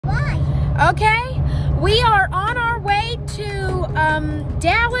Okay, we are on our way to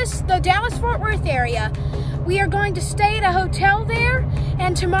Dallas, the Dallas-Fort Worth area. We are going to stay at a hotel there,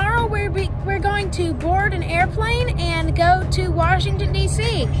 and tomorrow we're going to board an airplane and go to Washington, D.C.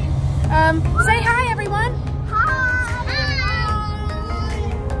 Say hi, everyone. Hi.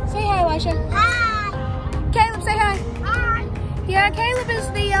 Say hi, Elisha. Hi. Caleb, say hi. Hi. Yeah, Caleb is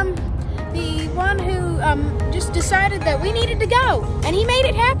the one who just decided that we needed to go, and he made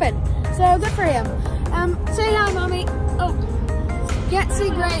it happen. So good for him. Say hi, Mommy. Oh, can't see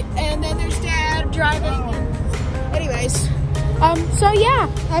great. And then there's Dad driving. Anyways, so yeah,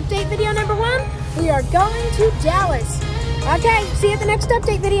 update video number 1. We are going to Dallas. Okay, see you at the next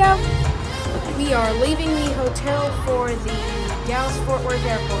update video. We are leaving the hotel for the Dallas-Fort Worth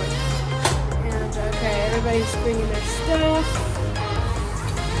Airport. And okay, everybody's bringing their stuff.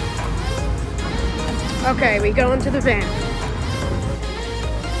 Okay, we go into the van.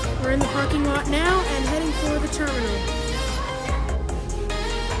 We're in the parking lot now and heading for the terminal.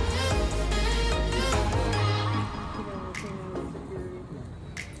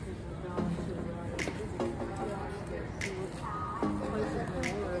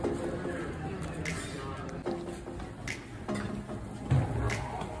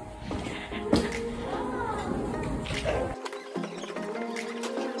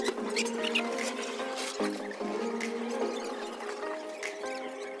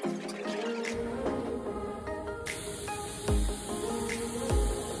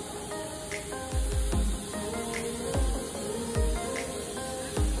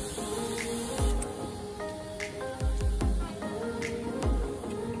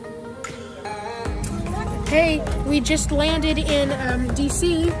 Hey, we just landed in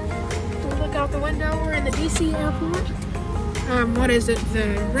DC. Look out the window, we're in the DC airport. What is it?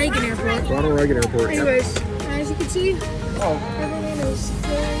 The Reagan Airport. Ronald Reagan Airport. Anyways, as you can see, everything is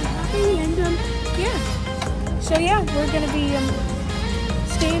very happy and yeah. So yeah, we're gonna be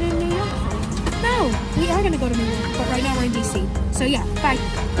staying in New York. No, we are gonna go to New York, but right now we're in DC. So yeah, bye.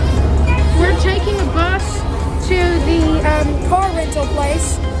 We're taking a bus to the car rental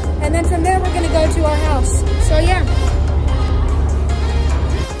place. And then from there, we're gonna go to our house. So yeah.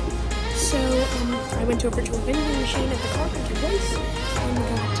 So I went over to a vending machine at the car rental place and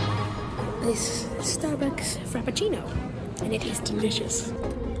got this Starbucks Frappuccino, and it is delicious.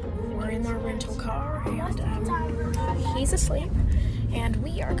 We're in our rental car, and he's asleep, and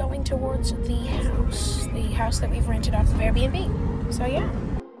we are going towards the house that we've rented off of Airbnb. So yeah.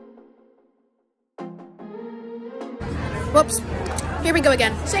 Whoops. Here we go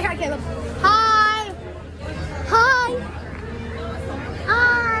again. Say hi, Caleb. Hi. Hi.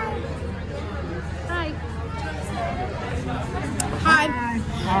 Hi. Hi. Hi.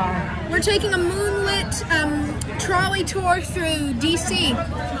 Hi. We're taking a moonlit trolley tour through DC.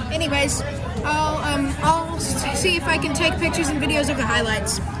 Anyways, I'll see if I can take pictures and videos of the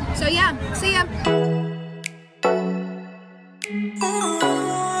highlights. So yeah, see ya.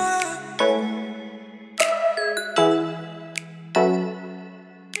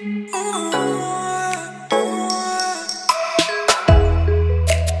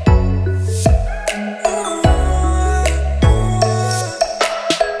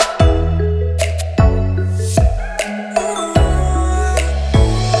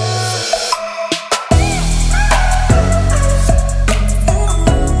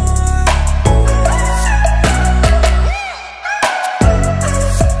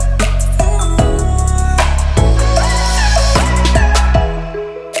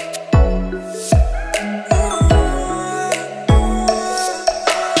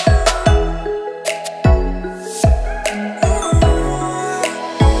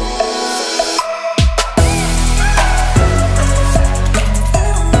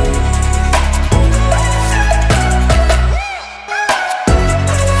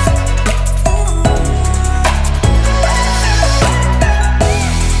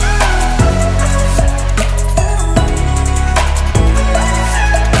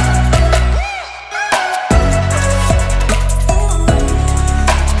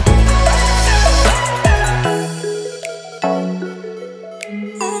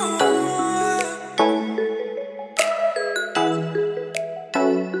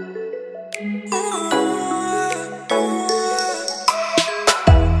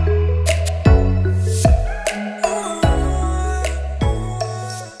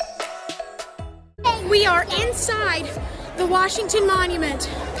 We are inside the Washington Monument.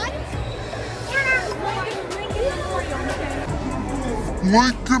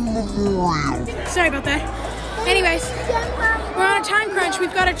 Lincoln Memorial. Sorry about that. Anyways, we're on a time crunch.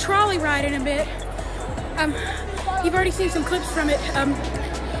 We've got a trolley ride in a bit. You've already seen some clips from it.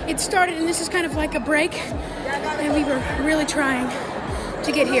 it started, and this is kind of like a break, and we were really trying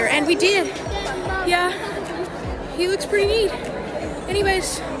to get here, and we did. Yeah, he looks pretty neat.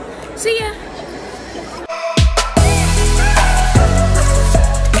 Anyways, see ya.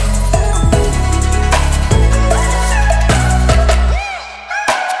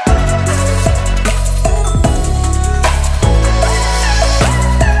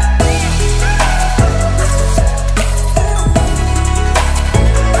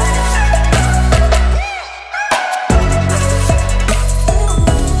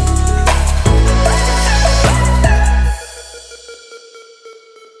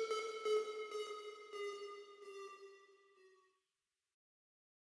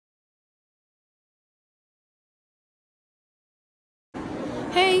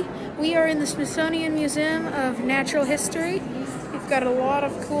 Hey, we are in the Smithsonian Museum of Natural History. We've got a lot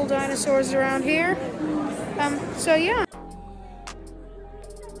of cool dinosaurs around here. So yeah.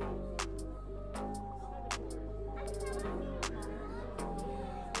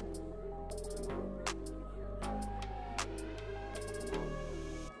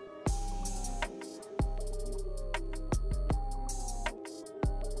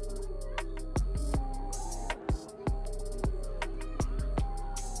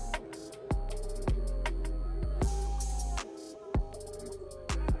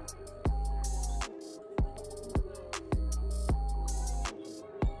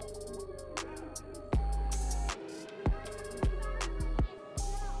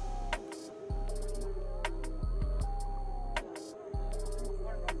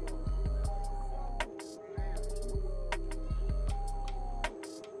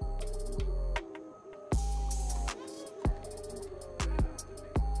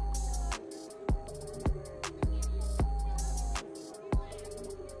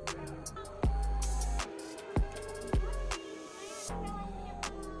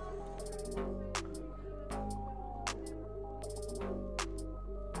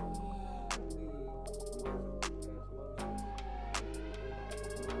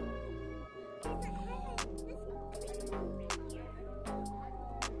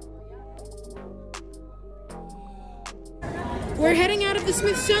 We're heading out of the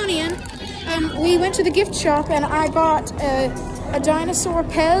Smithsonian. We went to the gift shop and I bought a dinosaur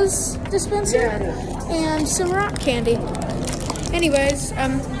Pez dispenser and some rock candy. Anyways,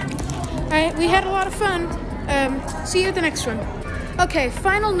 we had a lot of fun. See you at the next one. Okay,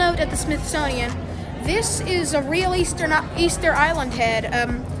 final note at the Smithsonian. This is a real Easter Island head.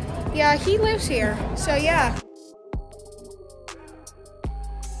 Yeah, he lives here, so yeah.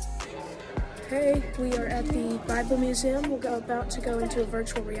 Hey, we are at the Bible Museum. We're about to go into a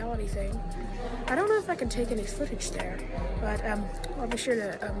virtual reality thing. I don't know if I can take any footage there, but I'll be sure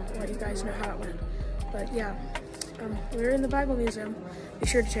to let you guys know how it went. But yeah, we're in the Bible Museum. Be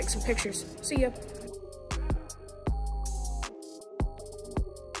sure to take some pictures. See ya.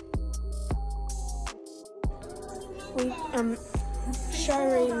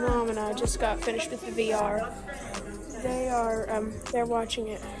 Shirey, Mom, and I just got finished with the VR. They're watching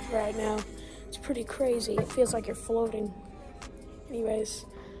it right now. It's pretty crazy. It feels like you're floating. Anyways,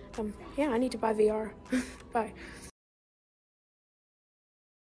 yeah, I need to buy VR. Bye.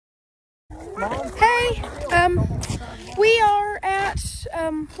 Hey, we are at,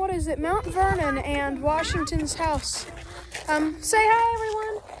 what is it, Mount Vernon and Washington's house. Say hi,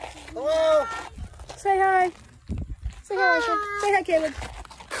 everyone. Hello. Say hi. Say hi, Aisha. Say hi, Caleb.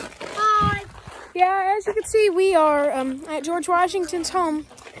 Hi. Yeah, as you can see, we are at George Washington's home.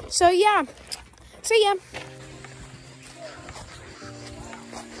 So yeah, see ya.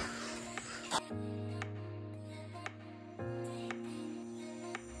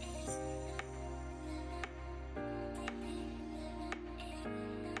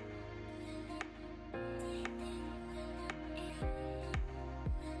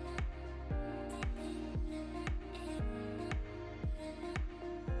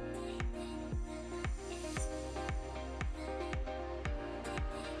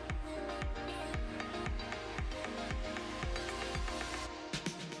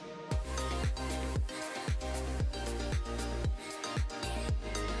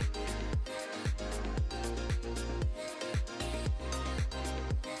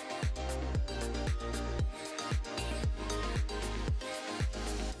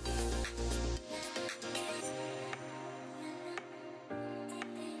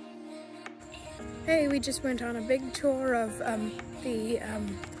 Hey, we just went on a big tour of the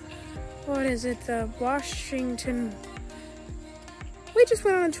Washington. We just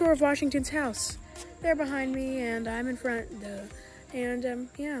went on a tour of Washington's house. They're behind me and I'm in front, and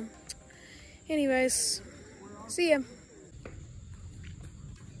yeah. Anyways, see ya.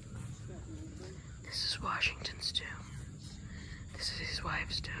 Washington's tomb. This is his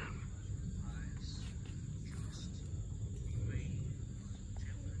wife's tomb.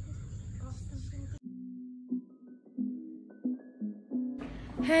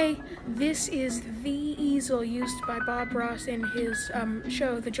 Hey, this is the easel used by Bob Ross in his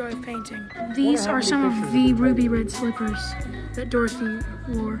show, The Joy of Painting. These are some of the ruby red slippers that Dorothy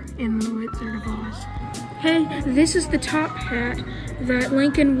wore in The Wizard of Oz. Hey, this is the top hat that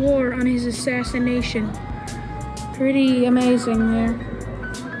Lincoln wore on his assassination. Pretty amazing there.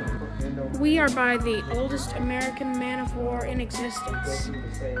 We are by the oldest American man of war in existence.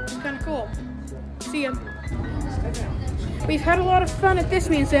 It's kind of cool. See ya. We've had a lot of fun at this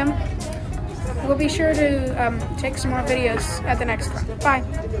museum. We'll be sure to take some more videos at the next one. Bye.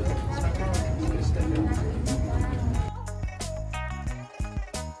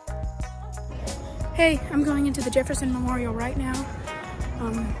 Hey, I'm going into the Jefferson Memorial right now.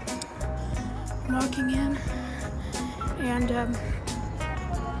 I'm walking in, and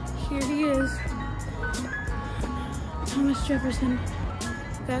here he is, Thomas Jefferson.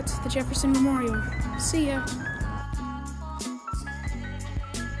 That's the Jefferson Memorial. See ya.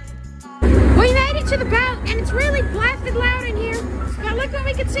 We made it to the boat, and it's really blasted loud in here. But look what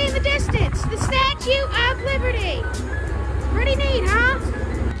we can see in the distance. The Statue of Liberty. Pretty neat, huh?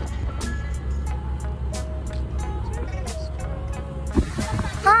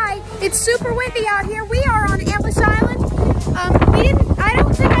 Hi, it's super windy out here. We are on Ellis Island. I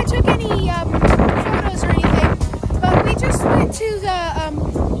don't think I took any photos or anything, but we just went to the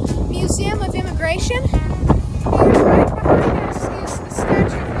Museum of Immigration. And right behind us is the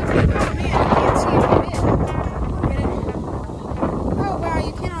Statue of Liberty. Oh man, you can't see it a bit. Oh wow,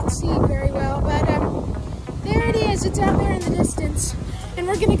 you cannot see very well, but there it is. It's out there in the distance, and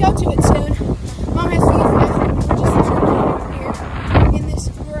we're gonna go to it soon. Mom has to use the bathroom. We're just chilling over here in this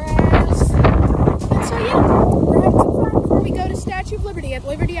grass. And so yeah, we're having some fun before we go to Statue of Liberty at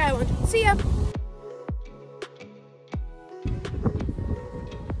Liberty Island. See ya.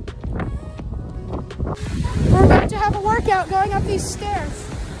 We're about to have a workout going up these stairs.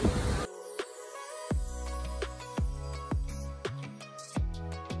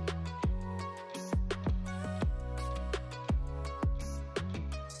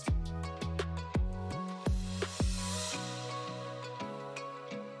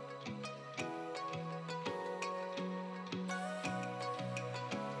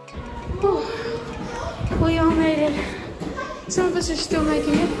 Whew. We all made it. Some of us are still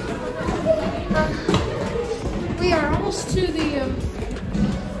making it. We are almost to the,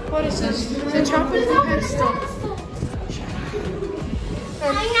 what is this? The top of the pedestal.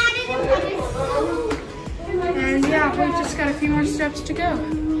 And yeah, we've just got a few more steps to go.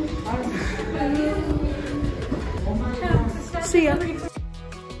 See ya.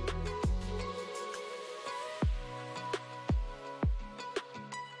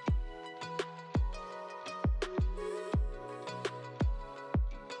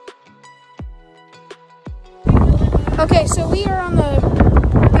 Okay, so we are on the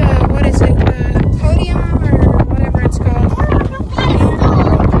what is it, the podium or whatever it's called.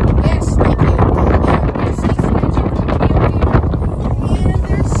 Yes, thank you. Yeah, I see Statue of Liberty up here. And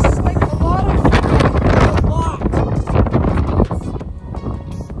there's like a lot.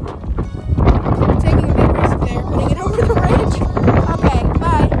 Taking a big risk there, putting it over the ridge. Okay,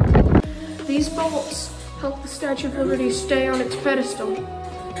 bye. These bolts help the Statue of Liberty stay on its pedestal.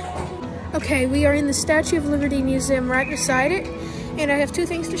 Okay, we are in the Statue of Liberty Museum right beside it, and I have two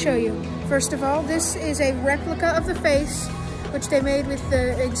things to show you. First of all, this is a replica of the face, which they made with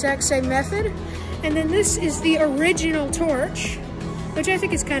the exact same method. And then this is the original torch, which I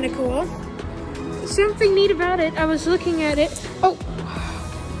think is kind of cool. Something neat about it, I was looking at it. Oh,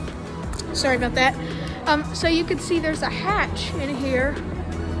 sorry about that. So you can see there's a hatch in here.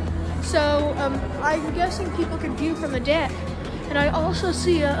 So I'm guessing people could view from the deck. And I also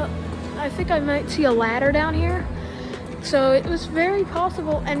see I think I might see a ladder down here. So it was very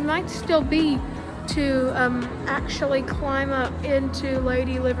possible, and might still be, to actually climb up into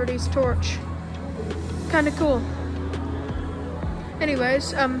Lady Liberty's torch. Kind of cool.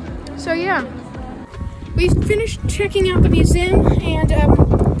 Anyways, so yeah. We've finished checking out the museum, and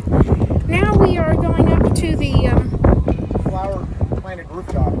now we are going up to the Flower planted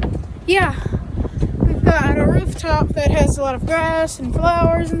rooftop. Yeah. We've got a rooftop that has a lot of grass and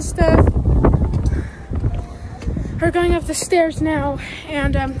flowers and stuff. We're going up the stairs now,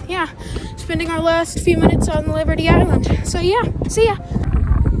 and yeah, spending our last few minutes on Liberty Island. So yeah, see ya.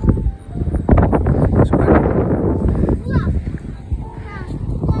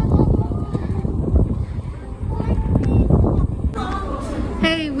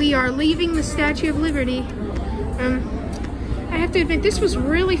 Hey, we are leaving the Statue of Liberty. I have to admit, this was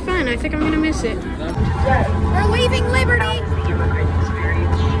really fun. I think I'm gonna miss it. We're leaving Liberty! How has the immigrant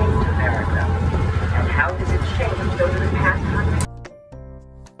experience shaped America? And how has it changed over the past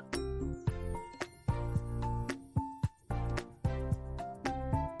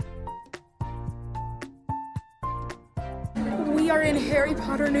 100 We are in Harry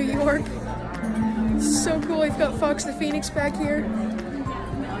Potter, New York. This is so cool. We've got Fox the Phoenix back here.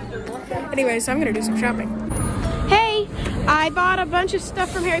 Anyways, I'm gonna do some shopping. Hey, I bought a bunch of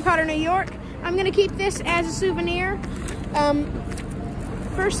stuff from Harry Potter, New York. I'm gonna keep this as a souvenir.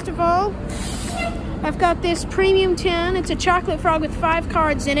 First of all, I've got this premium tin. It's a chocolate frog with 5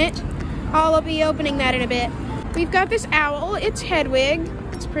 cards in it. I'll be opening that in a bit. We've got this owl. It's Hedwig.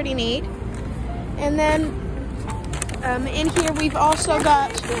 It's pretty neat. And then in here we've also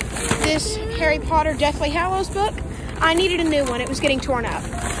got this Harry Potter Deathly Hallows book. I needed a new one. It was getting torn up.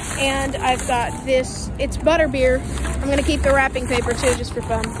 And I've got this, it's butterbeer. I'm gonna keep the wrapping paper too, just for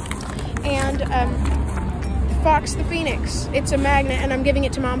fun. And Fox the Phoenix. It's a magnet and I'm giving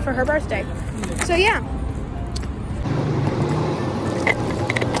it to Mom for her birthday. So yeah.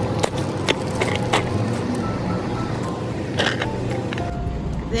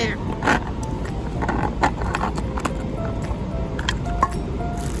 There.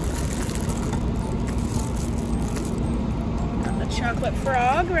 Chocolate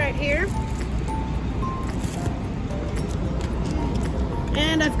frog right here.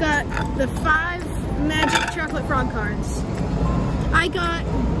 And I've got the 5 magic chocolate frog cards. I got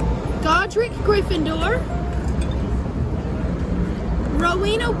Godric Gryffindor,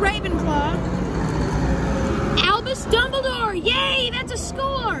 Rowena Ravenclaw, Albus Dumbledore, yay, that's a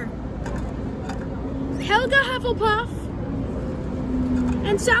score! Helga Hufflepuff,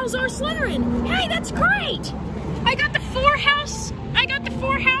 and Salazar Slytherin. Hey, that's great! I got the 4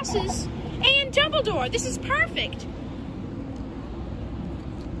 houses and Dumbledore. This is perfect.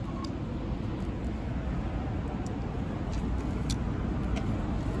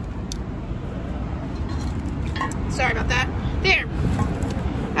 Sorry about that. There.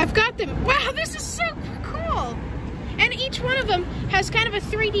 I've got them. Wow, this is so cool. And each one of them has kind of a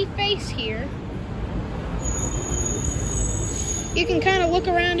 3D face here. You can kind of look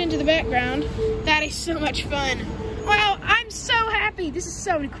around into the background. That is so much fun. Wow, I'm so happy. This is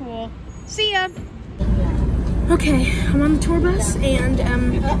so cool. See ya. Okay, I'm on the tour bus and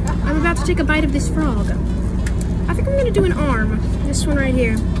I'm about to take a bite of this frog. I think I'm gonna do an arm. This one right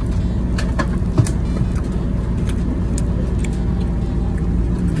here.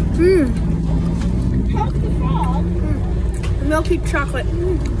 Poke the frog. Milky chocolate.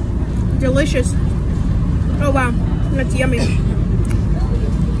 Delicious. Oh wow, that's yummy.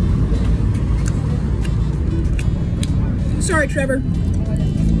 Sorry, Trevor.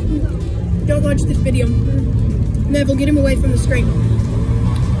 Don't watch this video. Neville, get him away from the screen.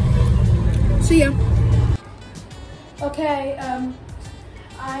 See ya. Okay, I'm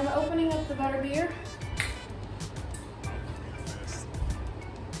opening up the butterbeer.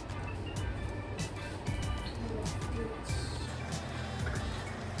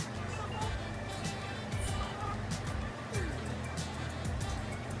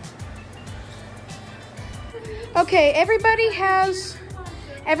 Okay, everybody has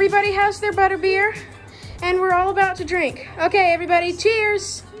their butterbeer, and we're all about to drink. Okay, everybody,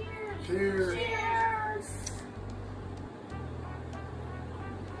 cheers! Cheers.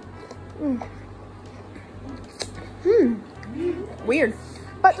 Weird,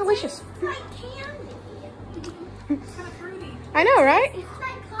 but delicious. It's like candy. It's kind of fruity. I know, right? It's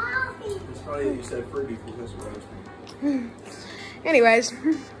like coffee. It's funny that you said fruity because that's what I was thinking. Anyways,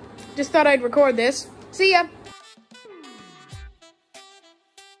 just thought I'd record this. See ya!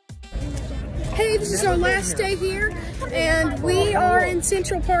 Hey, this is our last day here, and we are in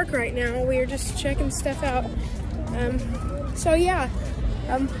Central Park right now. We are just checking stuff out. So yeah,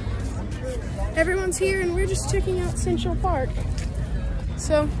 everyone's here, and we're just checking out Central Park.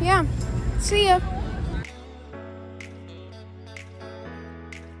 So yeah, see ya.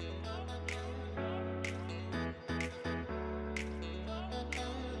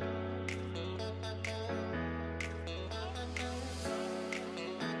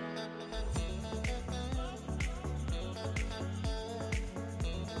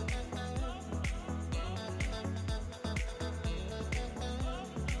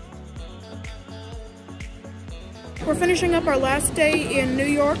 We're finishing up our last day in New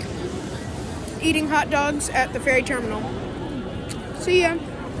York, eating hot dogs at the ferry terminal. See ya.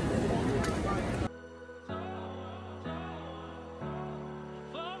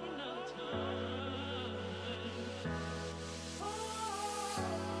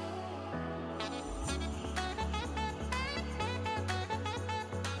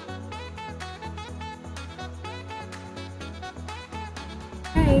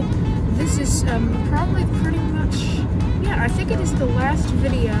 anyway, this is probably pretty much, yeah, I think it is the last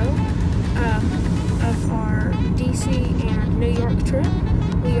video of our DC and New York trip.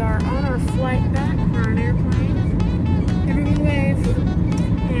 We are on our flight back on an airplane. Everyone wave.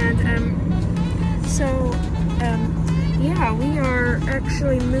 And yeah, we are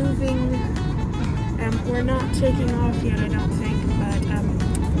actually moving. We're not taking off yet, I don't think, but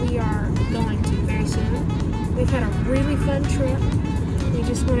we are going to very soon. We've had a really fun trip. We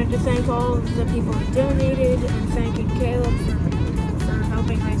just wanted to thank all of the people who donated, and thanking Caleb for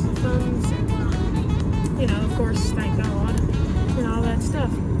helping raise the funds, and you know, of course, thank God and all that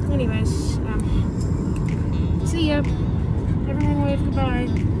stuff. Anyways, see ya. Everyone wave goodbye.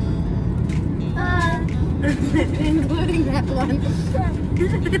 Including that one.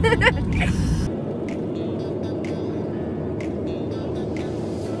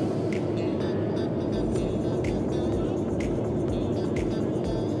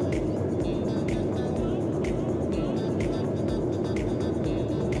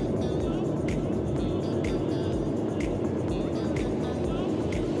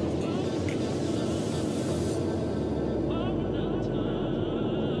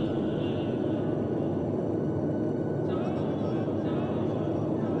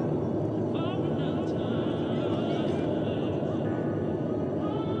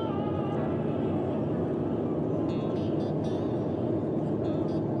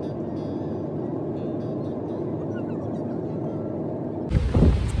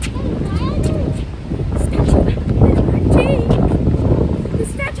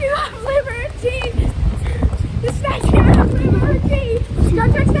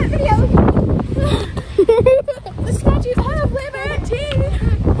 The Statue of Liberty!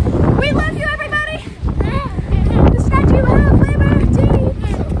 We love you, everybody! The Statue of Liberty!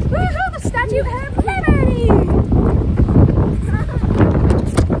 Woohoo! The Statue of Liberty!